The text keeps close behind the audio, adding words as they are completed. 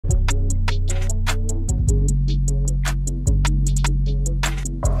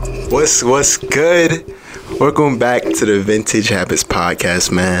What's good? Welcome back to the Vintage Habits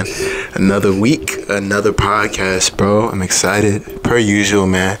Podcast, man. Another week, another podcast, bro. I'm excited, per usual,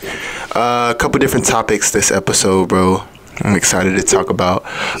 man. A couple different topics this episode, bro. I'm excited to talk about.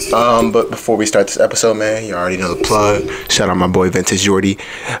 But before we start this episode, man, you already know the plug. Shout out my boy Vintage Jordy.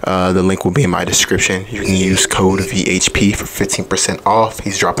 The link will be in my description. You can use code VHP for 15% off.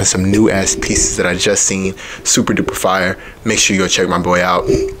 He's dropping some new ass pieces that I just seen. Super duper fire. Make sure you go check my boy out.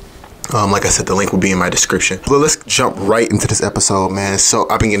 Like I said, the link will be in my description. But let's jump right into this episode, man. So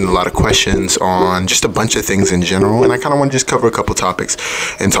I've been getting a lot of questions on just a bunch of things in general, and I kind of want to just cover a couple topics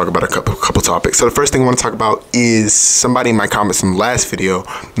and talk about a couple topics. So the first thing I want to talk about is somebody in my comments from the last video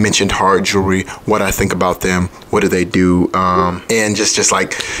mentioned hard jewelry, what I think about them, what do they do, and just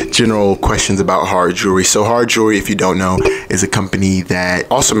like general questions about hard jewelry. So hard jewelry, if you don't know, is a company that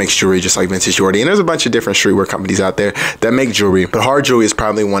also makes jewelry just like Vintage Jordy. And there's a bunch of different streetwear companies out there that make jewelry, but hard jewelry is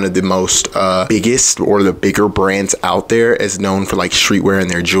probably one of the most biggest or the bigger brands out there, as known for like streetwear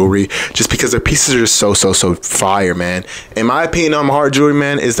and their jewelry, just because their pieces are so fire, man. In my opinion on hard jewelry,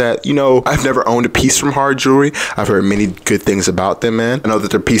 man, is that, you know, I've never owned a piece from hard jewelry. I've heard many good things about them, man. I know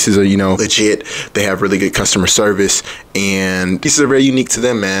that their pieces are, you know, legit. They have really good customer service, and pieces are very unique to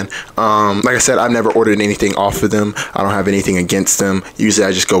them, man. Like I said, I've never ordered anything off of them. I don't have anything against them. Usually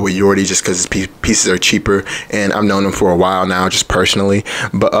I just go with Jordy just because his pieces are cheaper, and I've known him for a while now, just personally.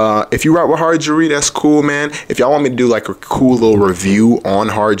 But if you rock with hard jewelry, that's cool, man. If y'all want me to do like a cool little review on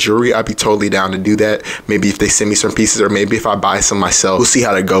hard jewelry, I'd be totally down to do that. Maybe if they send me some pieces, or maybe if I buy some myself. We'll see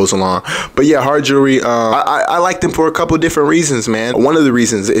how that goes along. But yeah, hard jewelry, I like them for a couple of different reasons, man. One of the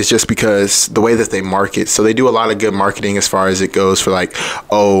reasons is just because the way that they market. So they do a lot of good marketing as far as it goes for like,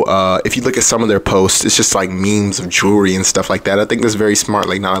 if you look at some of their posts, it's just like memes of jewelry and stuff like that. I think that's very smart.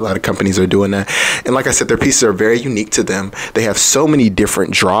 Like, not a lot of companies are doing that. And like I said, their pieces are very unique to them. They have so many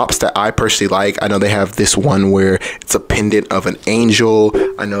different drops that I personally like. I know they have this one where it's a pendant of an angel.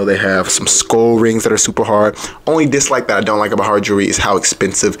 I know they have some skull rings that are super hard. Only dislike that I don't like about hard jewelry is how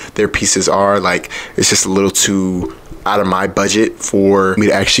expensive their pieces are. Like, it's just a little too out of my budget for me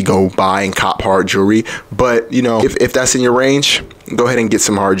to actually go buy and cop hard jewelry. But, you know, if that's in your range, go ahead and get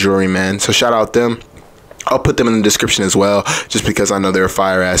some hard jewelry, man. So shout out them. I'll put them in the description as well, just because I know they're a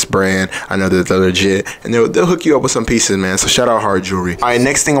fire-ass brand. I know that they're legit, and they'll hook you up with some pieces, man. So shout out hard jewelry. All right,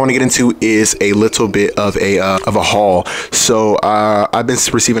 next thing I want to get into is a little bit of a haul. So I've been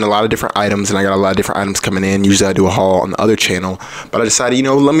receiving a lot of different items, and I got a lot of different items coming in. Usually I do a haul on the other channel, but I decided, you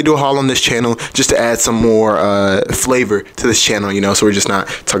know, let me do a haul on this channel just to add some more flavor to this channel, you know, so we're just not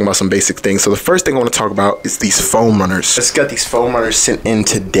talking about some basic things. So the first thing I want to talk about is these foam runners. I just got these foam runners sent in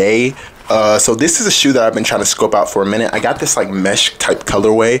today. So this is a shoe that I've been trying to scope out for a minute. I got this like mesh type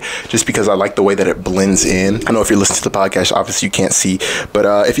colorway just because I like the way that it blends in. I know if you're listening to the podcast, obviously you can't see, but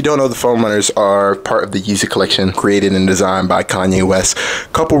if you don't know, the foam runners are part of the Yeezy collection created and designed by Kanye West.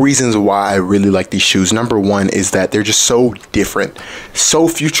 Couple reasons why I really like these shoes. Number one is that they're just so different, so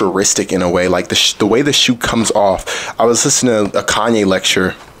futuristic in a way. Like the way the shoe comes off. I was listening to a Kanye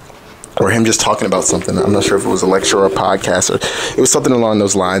lecture, or him just talking about something. I'm not sure if it was a lecture or a podcast, or it was something along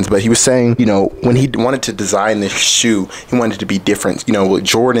those lines. But he was saying, you know, when he wanted to design this shoe, he wanted it to be different. You know, with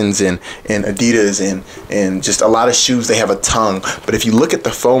Jordans and Adidas and just a lot of shoes, they have a tongue. But if you look at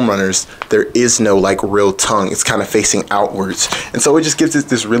the foam runners, there is no like real tongue. It's kind of facing outwards. And so it just gives it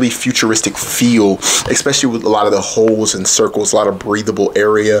this really futuristic feel, especially with a lot of the holes and circles, a lot of breathable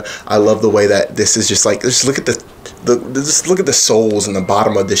area. I love the way that this is just like, just look at just look at the soles and the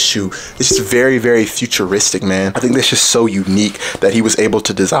bottom of this shoe. It's just very, very futuristic, man. I think that's just so unique that he was able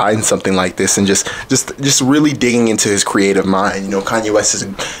to design something like this, and just really digging into his creative mind. You know, Kanye West is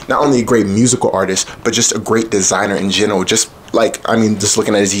not only a great musical artist, but just a great designer in general. Just like, I mean, just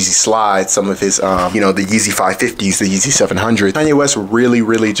looking at his Yeezy slides, some of his, you know, the Yeezy 550s, the Yeezy 700s. Kanye West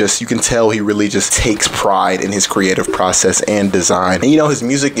really just, you can tell he really just takes pride in his creative process and design. And, you know, his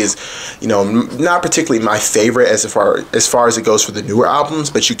music is, you know, not particularly my favorite as far as it goes for the newer albums,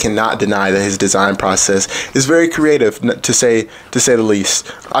 but you cannot deny that his design process is very creative, to say the least.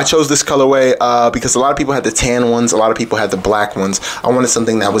 I chose this colorway because a lot of people had the tan ones, a lot of people had the black ones. I wanted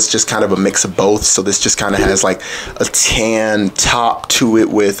something that was just kind of a mix of both. So this just kind of has like a tan top to it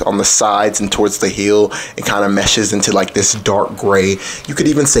with on the sides and towards the heel. It kind of meshes into like this dark gray. You could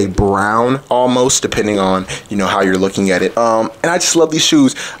even say brown almost, depending on, you know, how you're looking at it. And I just love these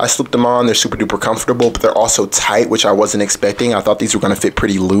shoes. I slipped them on. They're super duper comfortable, but they're also tight, which I wasn't expecting. I thought these were going to fit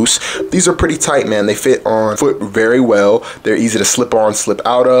pretty loose. These are pretty tight, man. They fit on foot very well. They're easy to slip on, slip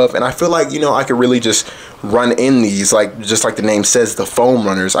out of, and I feel like, you know, I could really just run in these, like just like the name says, the foam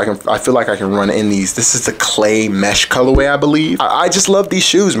runners. I feel like I can run in these. This is the clay mesh colorway, I believe. believe. I just love these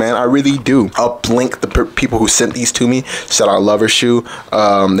shoes, man. I really do. I'll link the people who sent these to me. Shout out Lover Shoe.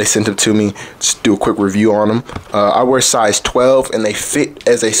 They sent them to me. Just do a quick review on them. I wear size 12 and they fit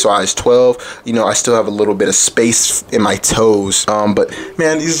as a size 12. You know, I still have a little bit of space in my toes. But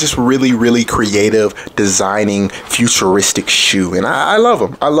man, these are just really, really creative, designing, futuristic shoe. And I love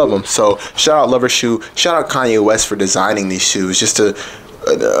them. I love them. So shout out Lover Shoe. Shout out Kanye West for designing these shoes. Just an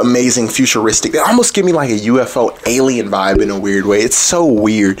amazing, futuristic. They almost give me like a UFO alien vibe in a weird way. It's so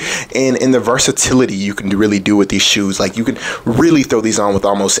weird. And in the versatility you can really do with these shoes, like you can really throw these on with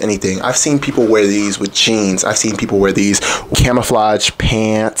almost anything. I've seen people wear these with jeans. I've seen people wear these with camouflage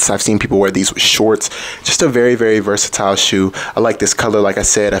pants. I've seen people wear these with shorts. Just a very, very versatile shoe. I like this color. Like I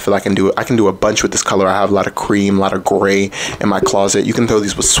said, I feel I can do a bunch with this color. I have a lot of cream, a lot of gray in my closet. You can throw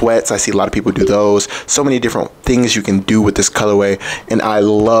these with sweats. I see a lot of people do those. So many different things you can do with this colorway, and I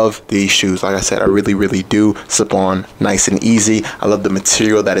love these shoes. Like I said, I really, really do. Slip on nice and easy. I love the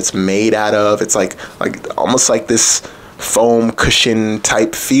material that it's made out of. It's like almost like this foam cushion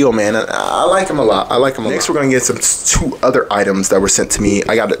type feel, man. I like them a lot. I like them a lot. Next, we're gonna get some two other items that were sent to me.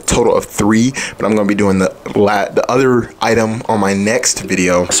 I got a total of 3, but I'm gonna be doing the other item on my next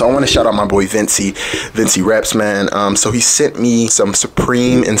video. So I want to shout out my boy Vinci Reps, man. So he sent me some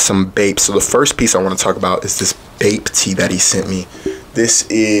Supreme and some Bape. So the first piece I want to talk about is this Bape tee that he sent me. This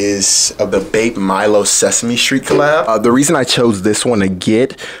is of the Bape Milo Sesame Street collab. The reason I chose this one to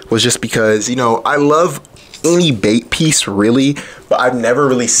get was just because, you know, I love any Bape piece really, but I've never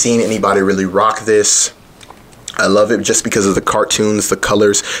really seen anybody really rock this. I love it just because of the cartoons, the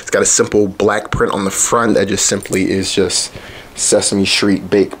colors. It's got a simple black print on the front that just simply is just Sesame Street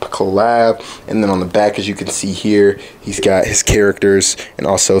Bape collab, and then on the back, as you can see here, he's got his characters and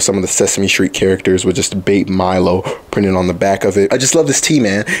also some of the Sesame Street characters with just Bape Milo printed on the back of it. I just love this tee,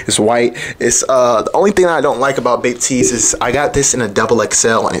 man. It's white. It's the only thing I don't like about Bape tees is I got this in a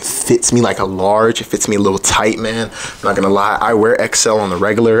XXL and it fits me like a large. It fits me a little tight, man. I'm not gonna lie, I wear XL on the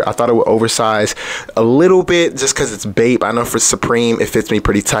regular. I thought it would oversize a little bit just because it's Bape. I know for Supreme it fits me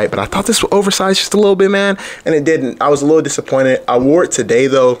pretty tight, but I thought this would oversize just a little bit, man, and it didn't. I was a little disappointed. I wore it today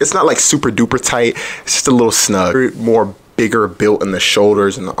though. It's not like super duper tight. It's just a little snug. More bigger built in the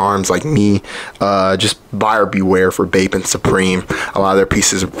shoulders and the arms like me. Just buyer beware for Bape and Supreme. A lot of their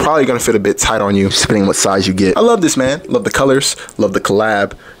pieces are probably gonna fit a bit tight on you, depending what size you get. I love this, man. Love the colors. Love the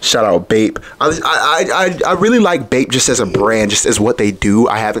collab. Shout out Bape. I really like Bape just as a brand, just as what they do.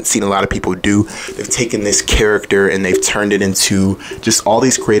 I haven't seen a lot of people do. They've taken this character and they've turned it into just all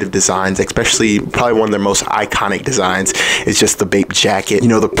these creative designs, especially probably one of their most iconic designs is just the Bape jacket. You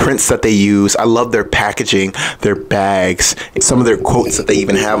know, the prints that they use. I love their packaging, their bags, some of their quotes that they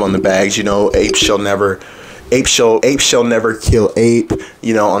even have on the bags. You know, ape shall never kill ape.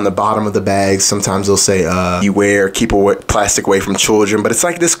 You know, on the bottom of the bags, sometimes they'll say, beware, keep plastic away from children. But it's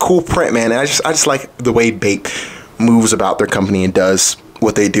like this cool print, man. And I just like the way Bape moves about their company and does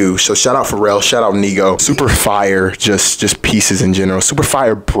what they do. So shout out Pharrell, shout out Nigo. Super fire, just pieces in general. Super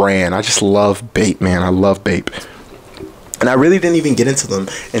fire brand. I just love Bape, man. I love Bape. And I really didn't even get into them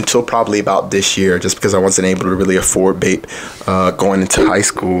until probably about this year, just because I wasn't able to really afford Bape going into high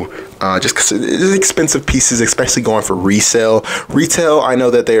school. Just because it's expensive pieces, especially going for resale. Retail, I know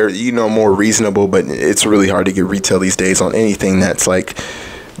that they're, you know, more reasonable, but it's really hard to get retail these days on anything that's like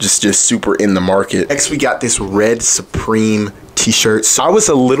just super in the market. Next, we got this red Supreme t-shirts. So I was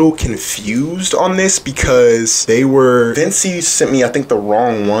a little confused on this because Vinci sent me, I think, the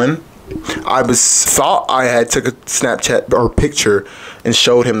wrong one. I thought I had took a Snapchat or picture and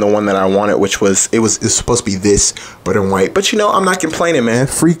showed him the one that I wanted, which was it's supposed to be this but in white. But you know, I'm not complaining, man.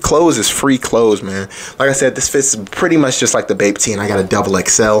 Free clothes is free clothes, man. Like I said, this fits pretty much just like the Bape tee, and I got a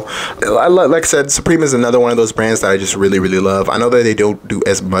XXL. Like I said, Supreme is another one of those brands that I just really, really love. I know that they don't do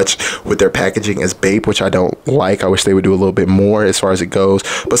as much with their packaging as Bape, which I don't like. I wish they would do a little bit more as far as it goes.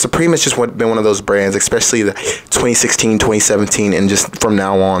 But Supreme has just been one of those brands, especially the 2016, 2017, and just from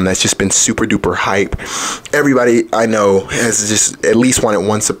now on, that's just been super duper hype. Everybody I know has just at least wanted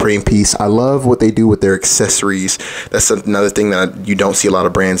one Supreme piece. I love what they do with their accessories. That's another thing that you don't see a lot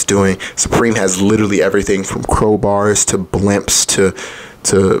of brands doing. Supreme has literally everything from crowbars to blimps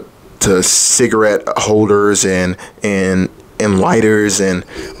to cigarette holders and and lighters and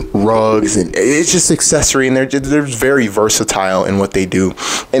rugs, and it's just accessory, and they're very versatile in what they do.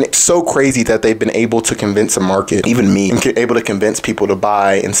 And it's so crazy that they've been able to convince a market, even me, and able to convince people to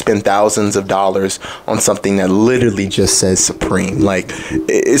buy and spend thousands of dollars on something that literally just says Supreme. Like,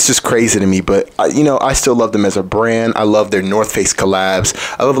 it's just crazy to me. But I still love them as a brand. I love their North Face collabs.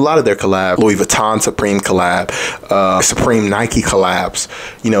 I love a lot of their collabs. Louis Vuitton Supreme collab, Supreme Nike collabs.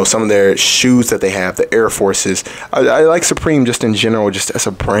 Some of their shoes that they have, the Air Forces. I like Supreme just in general, just as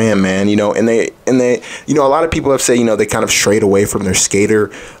a brand, man. And they a lot of people have said they kind of strayed away from their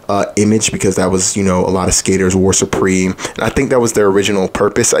skater image, because that was a lot of skaters wore Supreme, and I think that was their original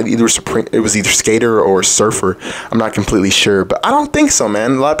purpose. It was either skater or surfer. I'm not completely sure, but I don't think so,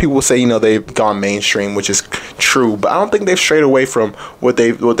 man. A lot of people will say they've gone mainstream, which is true, but I don't think they've strayed away from what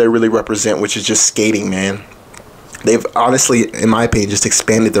they really represent, which is just skating, man. They've honestly, in my opinion, just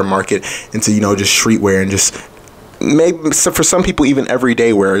expanded their market into just streetwear and just maybe for some people even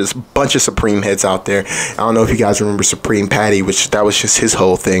everyday wear. There's a bunch of Supreme heads out there. I don't know if you guys remember Supreme Patty, which that was just his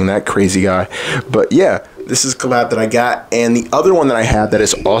whole thing, that crazy guy. But yeah, this is a collab that I got. And the other one that I have that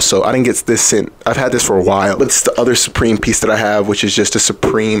is also, I didn't get this sent, I've had this for a while, but it's the other Supreme piece that I have, which is just a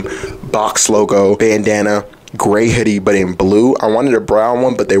Supreme box logo bandana, gray hoodie, but in blue. I wanted a brown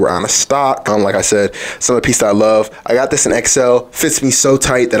one, but they were out of stock. Like I said, it's another piece that I love. I got this in XL. Fits me so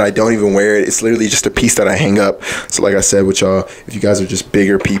tight that I don't even wear it. It's literally just a piece that I hang up. So like I said with y'all, if you guys are just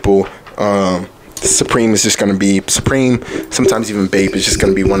bigger people, Supreme is just going to be Supreme. Sometimes even Bape is just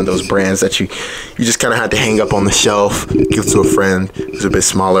going to be one of those brands that you just kind of had to hang up on the shelf, give to a friend who's a bit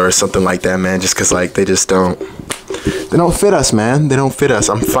smaller or something like that, man, just because like they don't fit us, man. They don't fit us.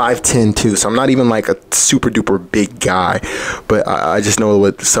 I'm 5'10" too, so I'm not even like a super duper big guy, but I just know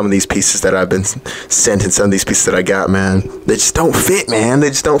with some of these pieces that I've been sent and some of these pieces that I got, man, they just don't fit, man. They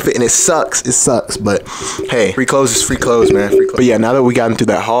just don't fit, and it sucks. It sucks, but hey, free clothes is free clothes, man. Free clothes. But yeah, now that we got into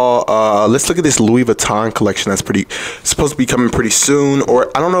that haul, let's look at this Louis Vuitton collection that's supposed to be coming pretty soon,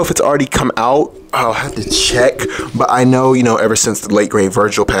 or I don't know if it's already come out. I'll have to check, but I know, ever since the late great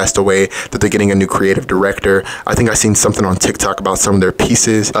Virgil passed away, that they're getting a new creative director. I think I seen something on TikTok about some of their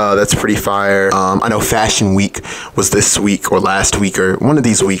pieces. That's pretty fire. I know Fashion Week was this week or last week or one of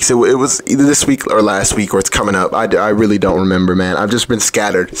these weeks. It was either this week or last week, or it's coming up. I really don't remember, man. I've just been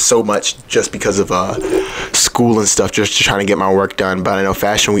scattered so much just because of school and stuff, just trying to get my work done. But I know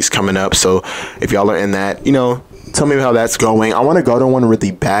Fashion Week's coming up, so if y'all are in that, tell me how that's going. I want to go to one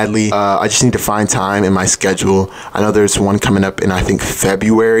really badly. I just need to find time in my schedule. I know there's one coming up in, I think,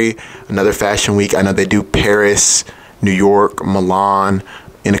 February, another Fashion Week. I know they do Paris, New York, Milan,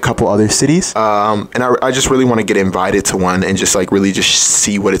 in a couple other cities. And I just really want to get invited to one and just like really just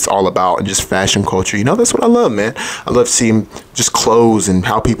see what it's all about, and just fashion culture. That's what I love, man. I love seeing just clothes and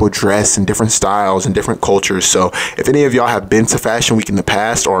how people dress and different styles and different cultures. So if any of y'all have been to Fashion Week in the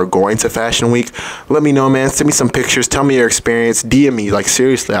past or are going to Fashion Week, let me know, man. Send me some pictures. Tell me your experience. DM me. Like,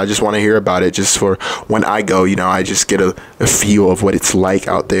 seriously, I just want to hear about it, just for when I go, I just get a feel of what it's like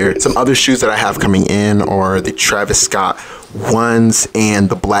out there. Some other shoes that I have coming in are the Travis Scott 1s and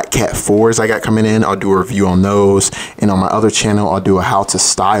the Black Cat 4s I got coming in. I'll do a review on those, and on my other channel I'll do a how to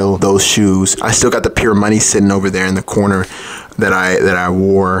style those shoes. I still got the Pure Money sitting over there in the corner that I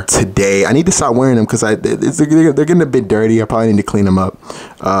wore today. I need to stop wearing them because they're getting a bit dirty. I probably need to clean them up.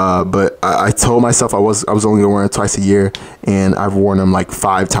 But I told myself I was only gonna wear them twice a year, and I've worn them like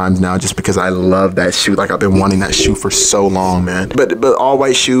 5 times now, just because I love that shoe. Like, I've been wanting that shoe for so long, man. But all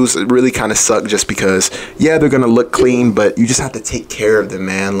white shoes really kind of suck, just because yeah, they're gonna look clean, but you just have to take care of them,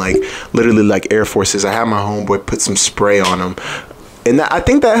 man. Like, literally, like Air Forces. I had my homeboy put some spray on them, and I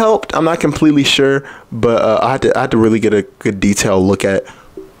think that helped. I'm not completely sure, but I had to really get a good detailed look at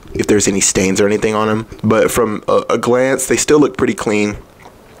if there's any stains or anything on them. But from a glance, they still look pretty clean.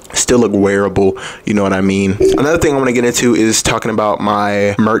 Still look wearable, you know what I mean? Another thing I want to get into is talking about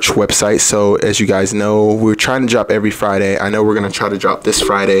my merch website. So as you guys know, we're trying to drop every Friday. I know we're going to try to drop this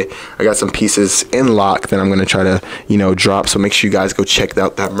Friday. I got some pieces in lock that I'm going to try to, drop. So make sure you guys go check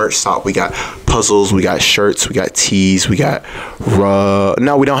out that merch shop. We got puzzles, we got shirts, we got tees, we got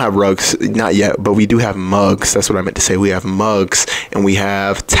no, we don't have rugs, not yet, but we do have mugs. That's what I meant to say. We have mugs, and we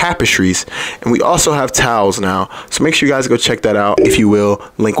have tapestries, and we also have towels now. So make sure you guys go check that out, if you will.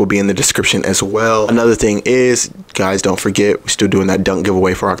 Link will be in the description as well. Another thing is, guys, don't forget, we're still doing that dunk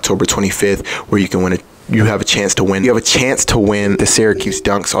giveaway for October 25th, where you can win you have a chance to win. You have a chance to win the Syracuse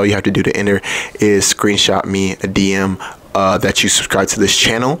dunks. All you have to do to enter is screenshot me a DM that you subscribe to this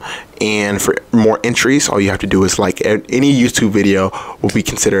channel, And for more entries, all you have to do is like any YouTube video will be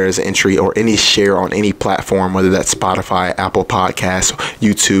considered as an entry, or any share on any platform, whether that's Spotify, Apple Podcasts,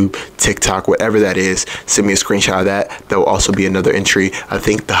 YouTube, TikTok, whatever that is. Send me a screenshot of that. That will also be another entry. I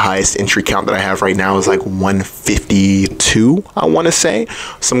think the highest entry count that I have right now is like 152, I want to say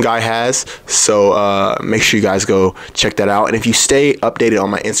some guy has. So make sure you guys go check that out. And if you stay updated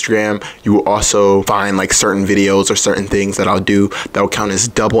on my Instagram, you will also find like certain videos or certain things that I'll do that will count as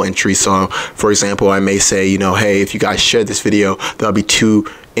double entries. So for example, I may say, you know, hey, if you guys share this video, there'll be 2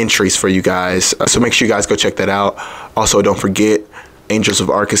 entries for you guys. So make sure you guys go check that out. Also, don't forget, Angels of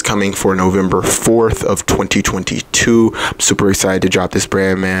Arc is coming for November 4th of 2022. I'm super excited to drop this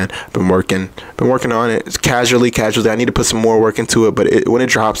brand, man. Been working on it. It's casually. I need to put some more work into it, but when it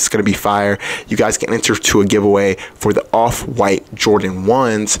drops, it's gonna be fire. You guys can enter to a giveaway for the off-white Jordan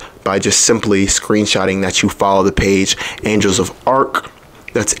 1s by just simply screenshotting that you follow the page Angels of Arc.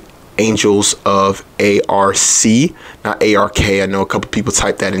 That's Angels of ARC, not ARK. I know a couple people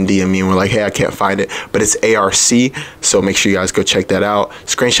typed that in DM me and were like, hey, I can't find it, but it's ARC. So make sure you guys go check that out.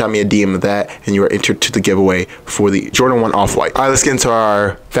 Screenshot me a DM of that, and you are entered to the giveaway for the Jordan 1 Off-White. All right, let's get into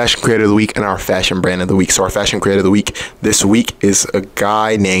our Fashion Creator of the Week and our Fashion Brand of the Week. So our Fashion Creator of the Week this week is a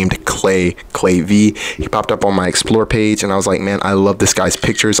guy named Clay V. He popped up on my Explore page, and I was like, man, I love this guy's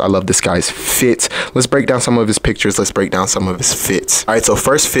pictures. I love this guy's fit. Let's break down some of his pictures. Let's break down some of his fits. All right, so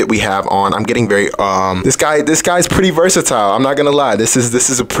first fit we have on, I'm getting very this guy's pretty versatile. I'm not gonna lie. This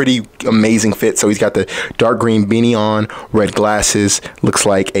is a pretty amazing fit. So he's got the dark green beanie on, red glasses, looks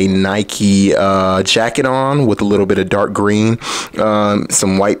like a Nike jacket on with a little bit of dark green,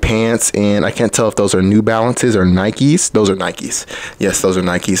 some white pants, and I can't tell if those are New Balances or Nikes. Those are Nikes. Yes, those are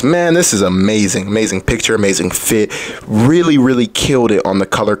Nikes. Man, this is amazing. Amazing picture, amazing fit. Really killed it on the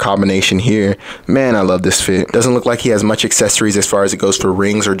color combination here. Man, I love this fit. Doesn't look like he has much accessories as far as it goes for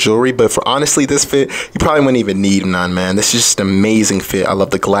rings or jewelry, but for honestly this fit, you probably wouldn't even need none, man. This is just an amazing fit. I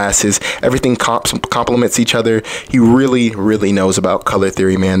love the glasses. Everything complements each other. He really knows about color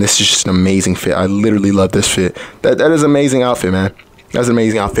theory, man. This is just an amazing fit. I literally love this fit. That is an amazing outfit, man. That's an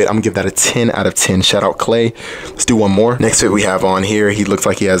amazing outfit. I'm gonna give that a 10 out of 10. Shout out Clay. Let's do one more. Next fit we have on here, he looks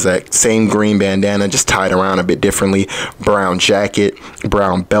like he has that same green bandana, just tied around a bit differently. Brown jacket,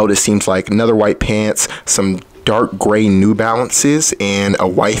 brown belt, it seems like. Another white pants, some dark gray New Balances, and a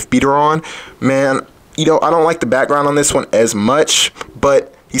wife beater on. Man, you know, I don't like the background on this one as much,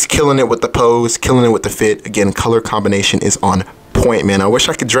 but he's killing it with the pose, killing it with the fit. Again, color combination is on point, man. I wish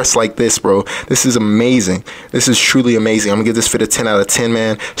I could dress like this, bro. This is amazing. This is truly amazing. I'm gonna give this fit a 10 out of 10,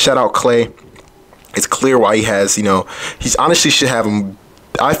 man. Shout out Clay. It's clear why he has, you know, he's honestly should have,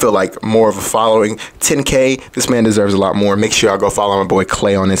 I feel like, more of a following. 10K, this man deserves a lot more. Make sure y'all go follow my boy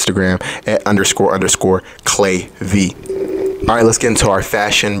Clay on Instagram at __ClayV. All right, let's get into our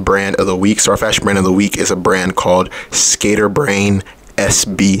fashion brand of the week. So our fashion brand of the week is a brand called Skater Brain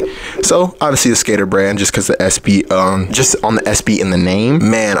SB. So obviously the skater brand, just because the SB, just on the SB in the name.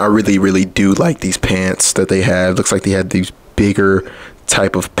 Man, I really do like these pants that they have. Looks like they had these bigger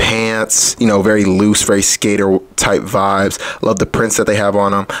type of pants, you know, very loose, very skater type vibes. Love the prints that they have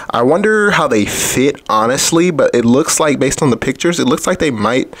on them. I wonder how they fit, honestly, but it looks like, based on the pictures, it looks like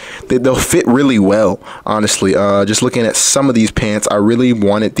they'll fit really well, honestly. Just looking at some of these pants, I really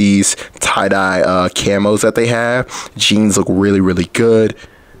wanted these tie-dye camos that they have. Jeans look really good.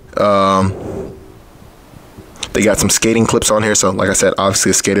 They got some skating clips on here, so like I said,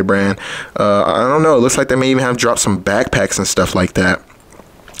 obviously a skater brand. I don't know, it looks like they may even have dropped some backpacks and stuff like that.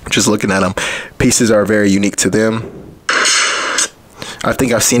 Just looking at them, pieces are very unique to them. I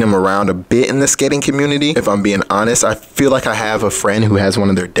think I've seen them around a bit in the skating community, if I'm being honest. I feel like I have a friend who has one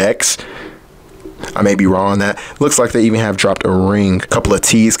of their decks. I may be wrong on that. Looks like they even have dropped a ring, couple of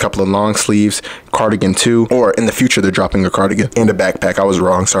tees, couple of long sleeves, cardigan too, or in the future they're dropping a cardigan and a backpack. I was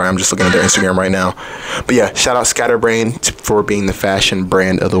wrong, sorry, I'm just looking at their Instagram right now. But yeah, shout out Scatterbrain for being the fashion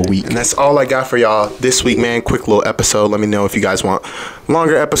brand of the week. And that's all I got for y'all this week, man. Quick little episode. Let me know if you guys want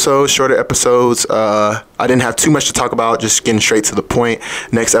longer episodes, shorter episodes. I didn't have too much to talk about, just getting straight to the point.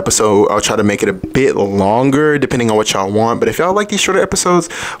 Next episode, I'll try to make it a bit longer depending on what y'all want. But if y'all like these shorter episodes,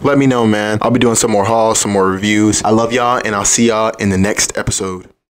 let me know, man. I'll be doing some more hauls, some more reviews. I love y'all, and I'll see y'all in the next episode.